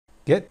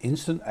Get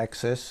instant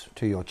access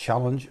to your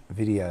challenge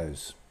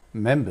videos.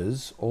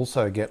 Members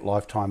also get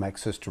lifetime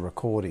access to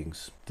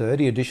recordings,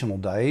 30 additional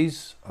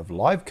days of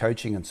live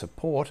coaching and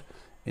support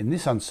in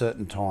this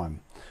uncertain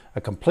time,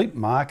 a complete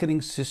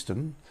marketing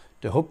system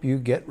to help you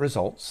get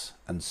results,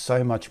 and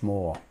so much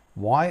more.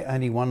 Why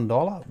only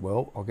 $1?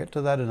 Well, I'll get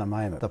to that in a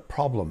moment. The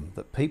problem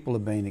that people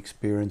have been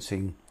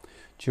experiencing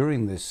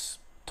during this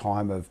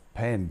time of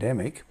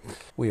pandemic,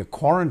 we are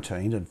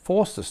quarantined and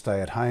forced to stay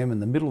at home in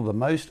the middle of the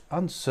most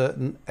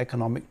uncertain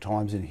economic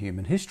times in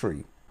human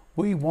history.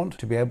 We want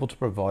to be able to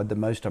provide the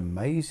most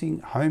amazing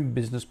home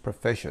business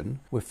profession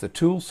with the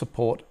tools,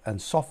 support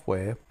and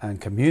software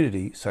and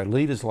community so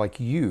leaders like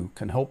you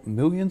can help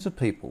millions of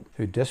people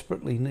who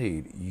desperately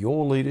need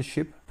your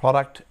leadership,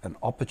 product and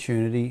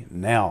opportunity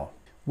now.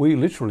 We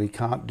literally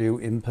can't do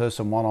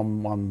in-person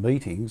one-on-one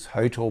meetings,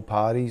 hotel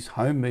parties,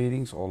 home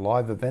meetings or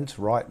live events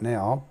right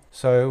now.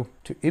 So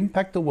to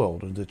impact the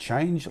world and to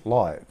change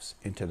lives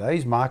in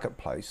today's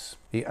marketplace,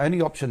 the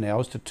only option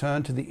now is to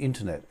turn to the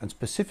internet and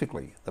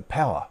specifically the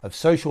power of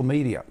social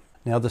media.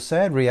 Now the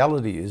sad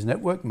reality is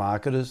network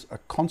marketers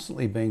are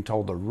constantly being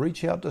told to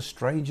reach out to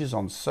strangers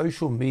on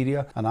social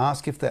media and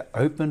ask if they're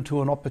open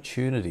to an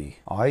opportunity,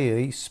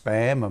 i.e.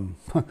 spam,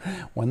 and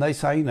when they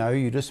say no,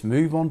 you just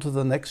move on to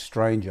the next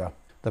stranger.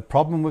 The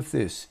problem with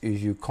this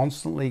is you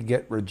constantly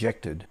get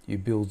rejected, you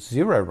build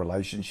zero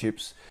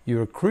relationships, you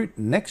recruit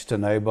next to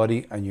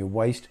nobody, and you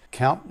waste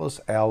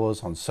countless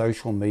hours on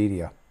social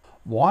media.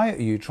 Why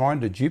are you trying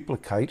to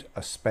duplicate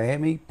a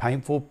spammy,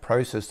 painful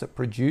process that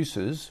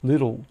produces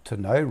little to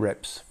no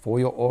reps for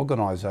your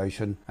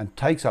organization and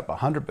takes up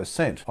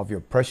 100% of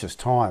your precious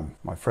time?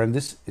 My friend,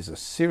 this is a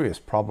serious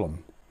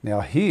problem. Now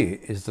here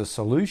is the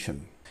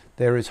solution.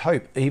 There is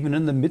hope even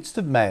in the midst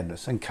of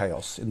madness and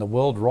chaos in the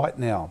world right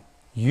now.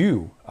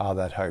 You are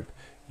that hope.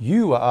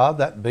 You are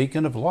that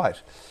beacon of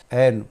light.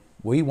 And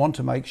we want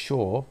to make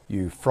sure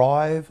you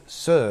thrive,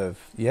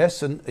 serve,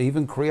 yes, and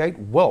even create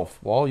wealth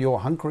while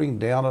you're hunkering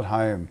down at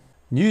home.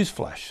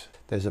 Newsflash,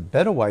 there's a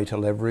better way to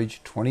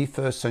leverage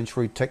 21st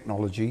century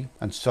technology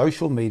and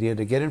social media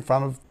to get in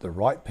front of the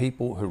right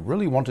people who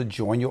really want to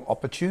join your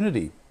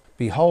opportunity.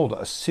 Behold,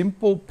 a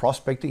simple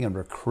prospecting and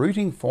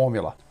recruiting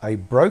formula a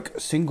broke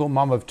single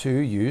mum of two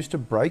used to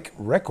break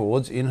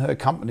records in her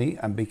company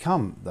and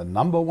become the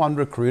 #1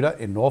 recruiter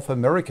in North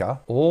America,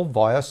 all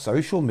via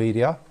social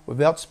media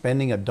without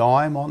spending a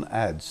dime on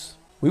ads.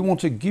 We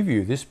want to give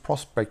you this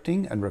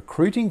prospecting and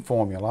recruiting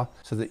formula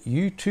so that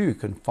you too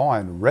can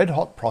find red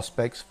hot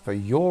prospects for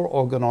your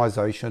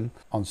organization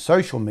on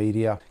social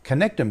media,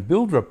 connect and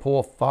build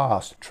rapport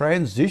fast,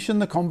 transition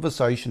the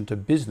conversation to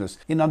business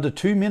in under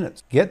 2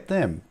 minutes, get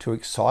them to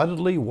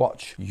excitedly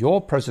watch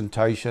your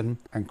presentation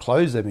and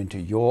close them into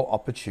your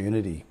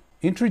opportunity.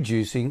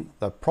 Introducing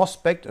the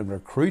Prospect and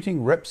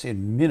Recruiting Reps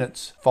in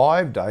Minutes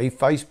 5-day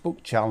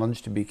Facebook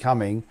challenge to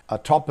becoming a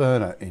top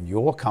earner in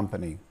your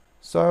company.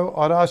 So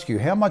I'd ask you,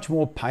 how much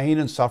more pain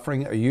and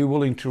suffering are you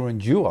willing to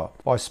endure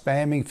by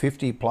spamming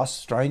 50 plus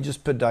strangers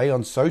per day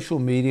on social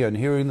media and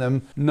hearing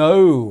them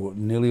no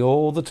nearly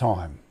all the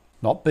time?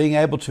 Not being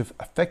able to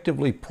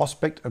effectively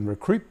prospect and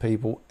recruit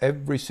people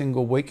every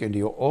single week into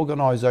your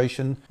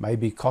organization may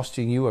be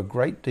costing you a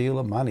great deal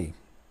of money.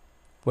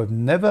 We've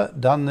never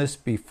done this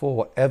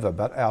before ever,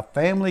 but our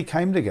family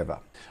came together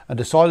and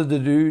decided to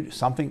do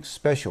something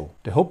special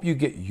to help you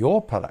get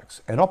your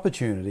products and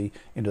opportunity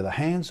into the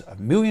hands of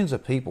millions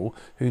of people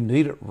who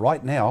need it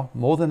right now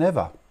more than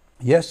ever.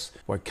 Yes,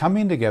 we're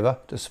coming together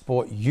to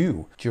support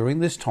you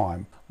during this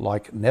time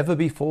like never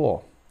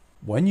before.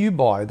 When you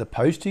buy the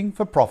Posting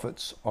for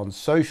Profits on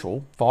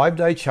Social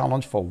 5-day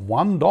challenge for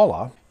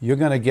 $1, you're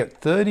going to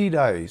get 30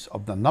 days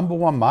of the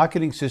 #1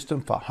 marketing system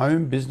for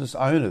home business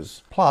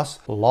owners, plus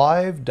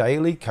live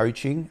daily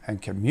coaching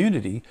and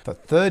community for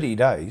 30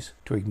 days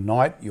to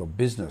ignite your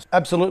business.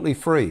 Absolutely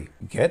free.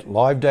 Get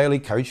live daily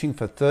coaching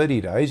for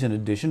 30 days in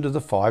addition to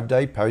the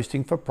 5-day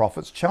Posting for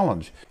Profits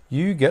challenge.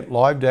 You get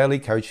live daily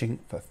coaching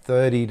for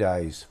 30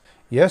 days.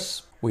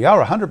 Yes, we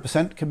are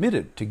 100%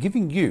 committed to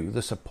giving you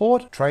the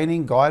support,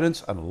 training,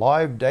 guidance, and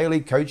live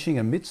daily coaching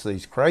amidst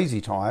these crazy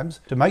times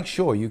to make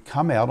sure you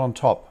come out on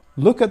top.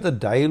 Look at the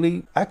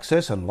daily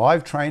access and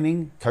live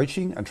training,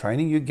 coaching, and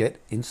training you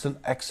get instant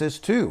access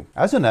to.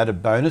 As an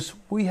added bonus,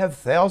 we have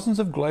thousands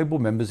of global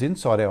members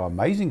inside our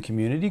amazing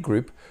community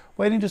group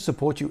waiting to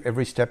support you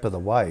every step of the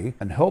way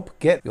and help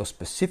get your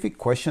specific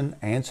question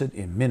answered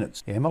in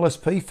minutes. The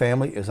MLSP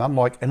family is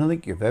unlike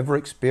anything you've ever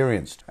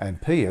experienced.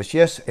 And P.S.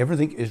 yes,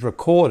 everything is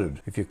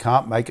recorded if you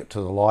can't make it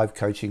to the live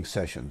coaching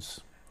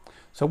sessions.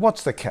 So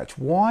what's the catch?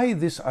 Why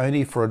this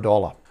only for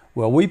 $1?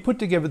 Well, we put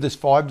together this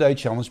 5-day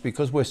challenge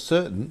because we're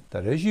certain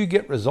that as you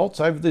get results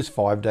over this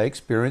 5-day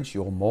experience,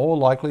 you're more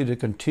likely to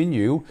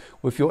continue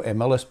with your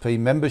MLSP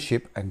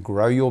membership and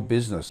grow your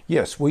business.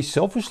 Yes, we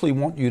selfishly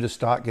want you to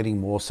start getting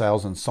more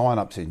sales and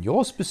signups in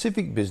your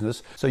specific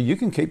business so you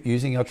can keep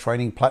using our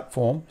training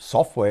platform,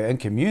 software, and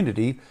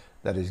community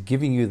that is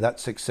giving you that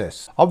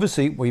success.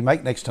 Obviously, we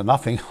make next to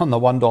nothing on the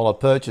 $1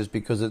 purchase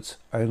because it's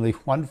only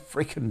 $1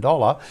 freaking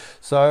dollar.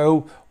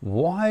 So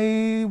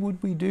why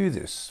would we do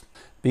this?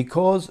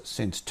 Because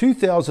since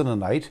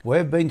 2008,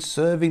 we've been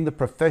serving the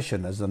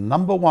profession as the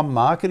 #1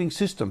 marketing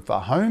system for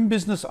home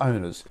business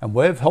owners, and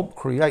we've helped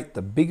create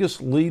the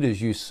biggest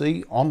leaders you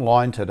see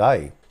online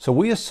today. So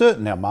we are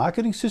certain our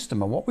marketing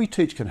system and what we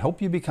teach can help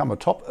you become a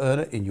top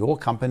earner in your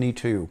company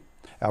too.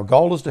 Our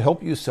goal is to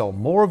help you sell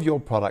more of your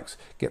products,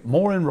 get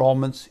more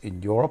enrollments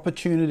in your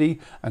opportunity,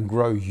 and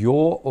grow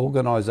your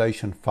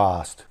organization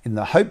fast, in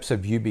the hopes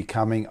of you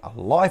becoming a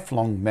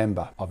lifelong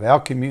member of our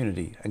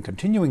community and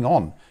continuing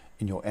on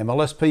in your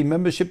MLSP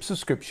membership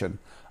subscription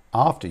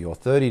after your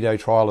 30-day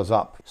trial is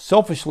up.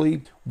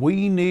 Selfishly,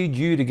 we need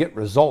you to get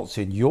results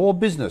in your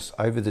business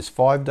over this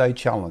 5-day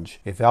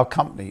challenge if our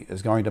company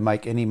is going to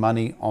make any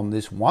money on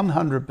this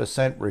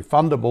 100%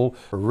 refundable,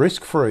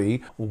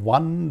 risk-free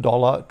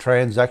 $1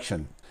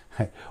 transaction.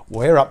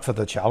 We're up for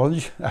the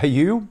challenge, are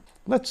you?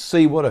 Let's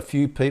see what a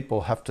few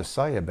people have to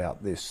say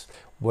about this.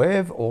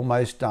 We've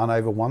almost done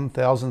over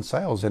 1,000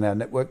 sales in our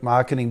network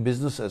marketing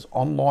business as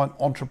online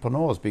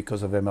entrepreneurs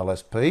because of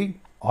MLSP.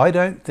 I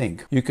don't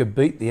think you could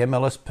beat the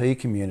MLSP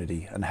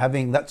community and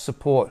having that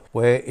support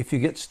where if you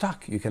get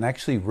stuck, you can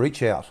actually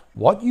reach out.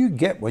 What you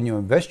get when you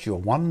invest your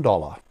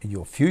 $1 in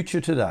your future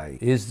today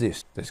is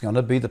this. There's going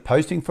to be the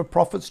Posting for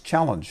Profits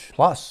Challenge,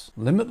 plus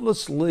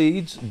limitless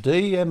leads,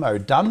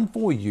 DMO done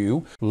for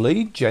you,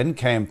 lead gen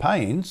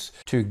campaigns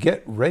to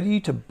get ready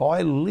to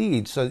buy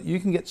leads so that you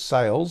can get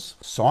sales,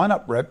 sign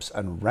up reps,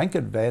 and rank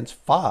advance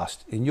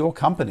fast in your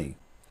company.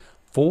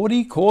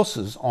 40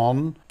 courses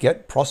on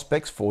Get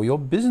Prospects for your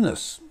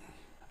business.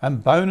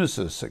 And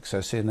bonuses: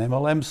 Success in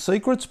MLM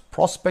Secrets,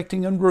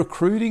 Prospecting and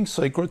Recruiting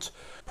Secrets,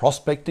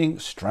 Prospecting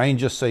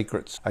Stranger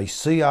Secrets, a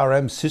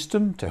CRM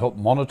system to help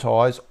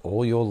monetize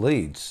all your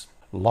leads,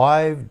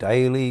 live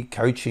daily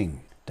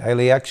coaching,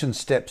 daily action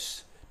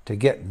steps to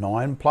get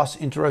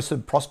 9+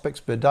 interested prospects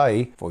per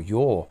day for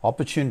your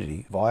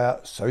opportunity via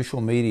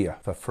social media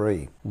for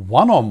free,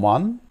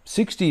 one-on-one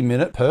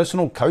 60-minute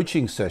personal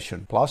coaching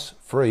session, plus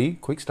free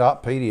quick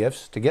start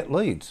PDFs to get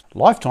leads,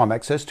 lifetime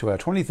access to our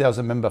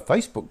 20,000 member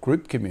Facebook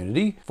group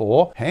community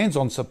for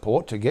hands-on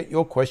support to get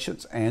your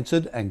questions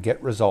answered and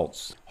get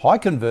results, high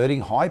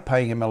converting, high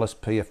paying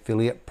MLSP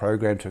affiliate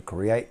program to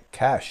create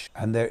cash,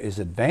 and there is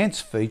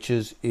advanced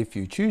features if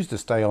you choose to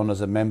stay on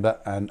as a member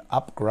and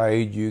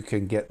upgrade. You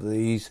can get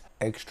these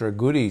extra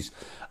goodies: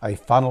 a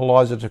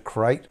funnelizer to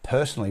create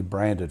personally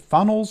branded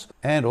funnels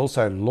and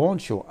also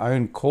launch your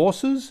own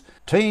courses,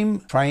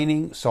 team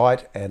training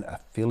site, and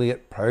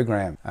affiliate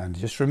program. And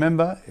just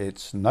remember,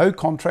 it's no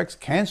contracts,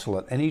 cancel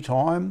at any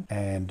time,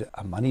 and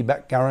a money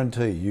back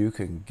guarantee. You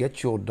can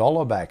get your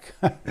dollar back.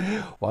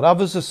 What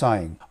others are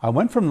saying. I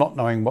went from not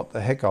knowing what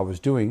the heck I was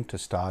doing to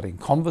starting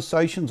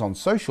conversations on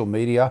social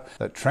media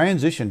that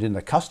transitioned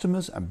into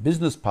customers and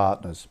business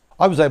partners.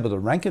 I was able to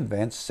rank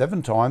advance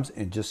 7 times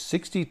in just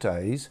 60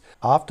 days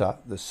after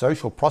the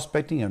social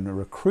prospecting and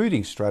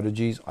recruiting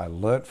strategies I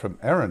learnt from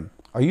Erin.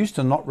 I used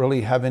to not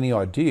really have any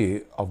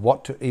idea of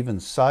what to even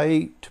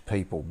say to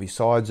people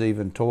besides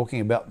even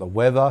talking about the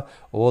weather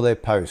or their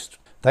post.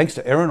 Thanks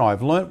to Erin,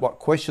 I've learnt what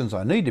questions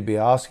I need to be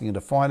asking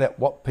to find out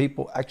what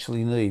people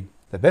actually need.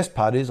 The best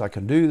part is I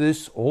can do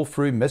this all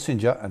through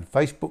Messenger and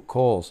Facebook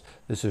calls.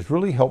 This has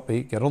really helped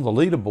me get on the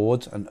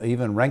leaderboards and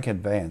even rank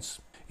advance.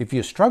 If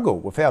you struggle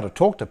with how to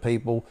talk to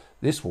people,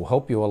 this will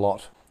help you a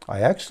lot. I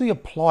actually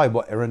applied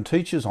what Erin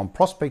teaches on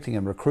prospecting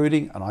and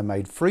recruiting, and I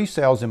made free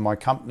sales in my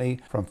company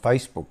from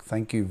Facebook.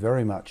 Thank you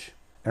very much.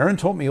 Erin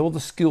taught me all the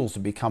skills to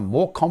become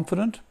more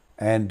confident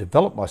and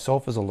develop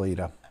myself as a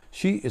leader.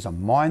 She is a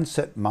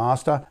mindset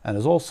master and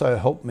has also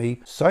helped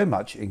me so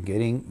much in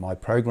getting my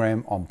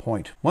program on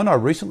point. When I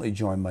recently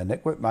joined my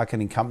network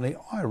marketing company,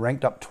 I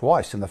ranked up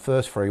twice in the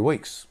first 3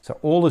 weeks. So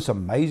all this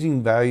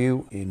amazing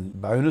value in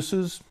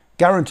bonuses,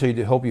 guaranteed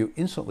to help you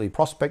instantly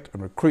prospect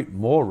and recruit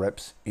more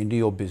reps into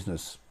your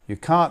business. You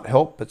can't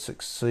help but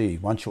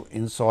succeed once you're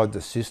inside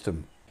the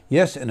system.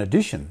 Yes, in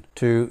addition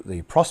to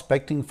the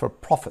Prospecting for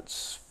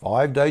Profits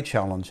 5-day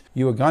challenge,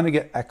 you are going to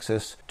get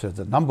access to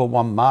the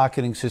 #1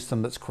 marketing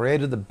system that's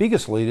created the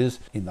biggest leaders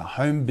in the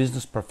home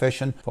business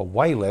profession for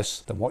way less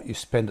than what you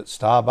spend at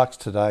Starbucks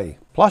today.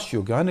 Plus,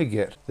 you're going to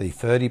get the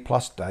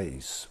 30+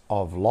 days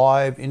of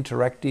live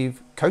interactive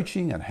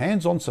coaching and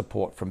hands-on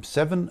support from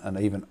 7 and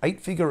even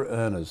 8-figure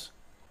earners.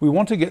 We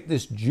want to get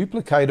this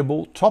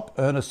duplicatable top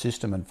earner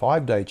system and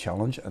 5-day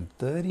challenge and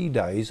 30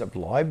 days of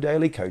live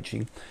daily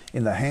coaching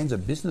in the hands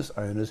of business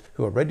owners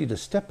who are ready to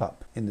step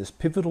up in this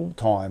pivotal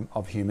time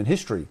of human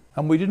history.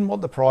 And we didn't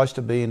want the price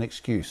to be an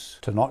excuse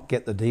to not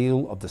get the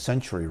deal of the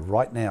century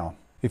right now.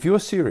 If you're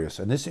serious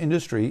and this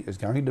industry is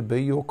going to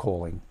be your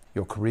calling,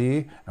 your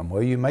career, and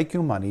where you make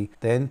your money,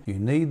 then you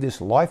need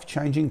this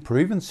life-changing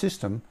proven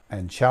system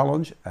and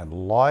challenge and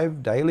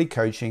live daily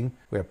coaching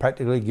we're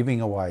practically giving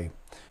away.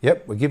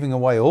 Yep, we're giving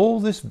away all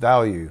this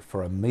value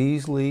for a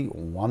measly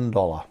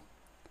 $1.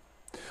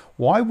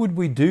 Why would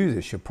we do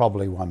this, you're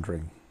probably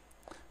wondering.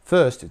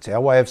 First, it's our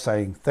way of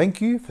saying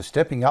thank you for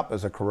stepping up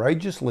as a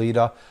courageous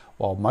leader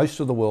while most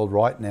of the world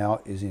right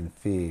now is in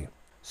fear.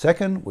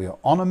 Second, we are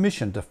on a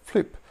mission to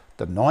flip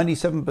the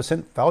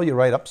 97% failure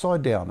rate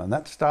upside down, and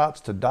that starts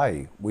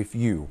today with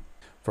you.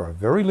 For a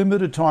very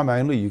limited time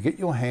only, you get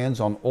your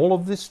hands on all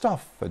of this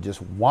stuff for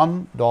just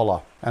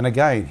 $1. And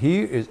again,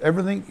 here is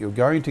everything you're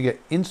going to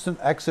get instant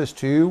access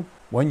to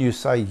when you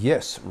say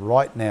yes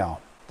right now.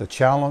 The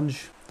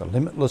challenge, the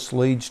Limitless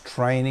Leads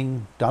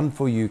training, done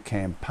for you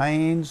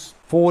campaigns,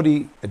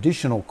 40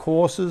 additional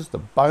courses, the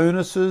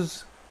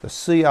bonuses, the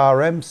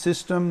CRM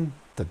system,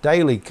 the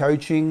daily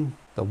coaching,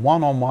 the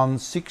one-on-one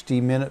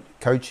 60-minute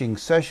coaching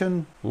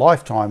session,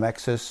 lifetime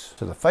access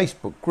to the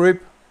Facebook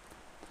group,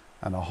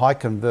 and a high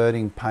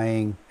converting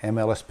paying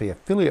MLSP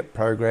affiliate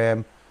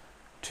program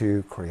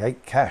to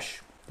create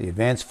cash. The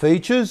advanced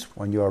features,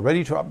 when you are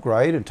ready to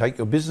upgrade and take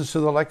your business to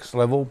the next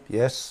level,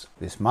 yes,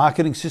 this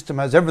marketing system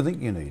has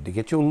everything you need to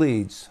get your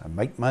leads and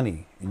make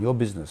money in your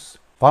business.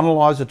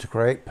 Funnelizer to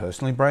create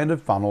personally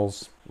branded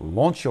funnels,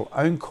 launch your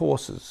own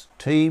courses,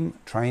 team,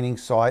 training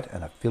site,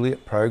 and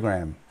affiliate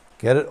program.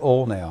 Get it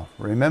all now.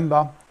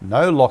 Remember,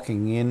 no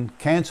locking in,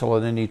 cancel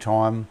at any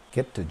time,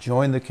 get to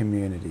join the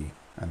community.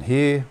 And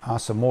here are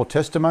some more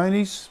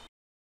testimonies.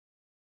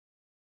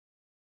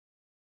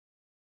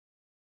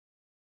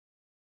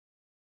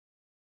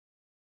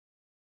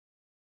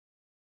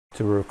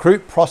 To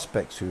recruit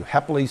prospects who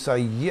happily say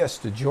yes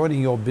to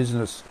joining your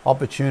business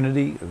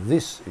opportunity,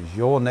 this is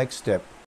your next step.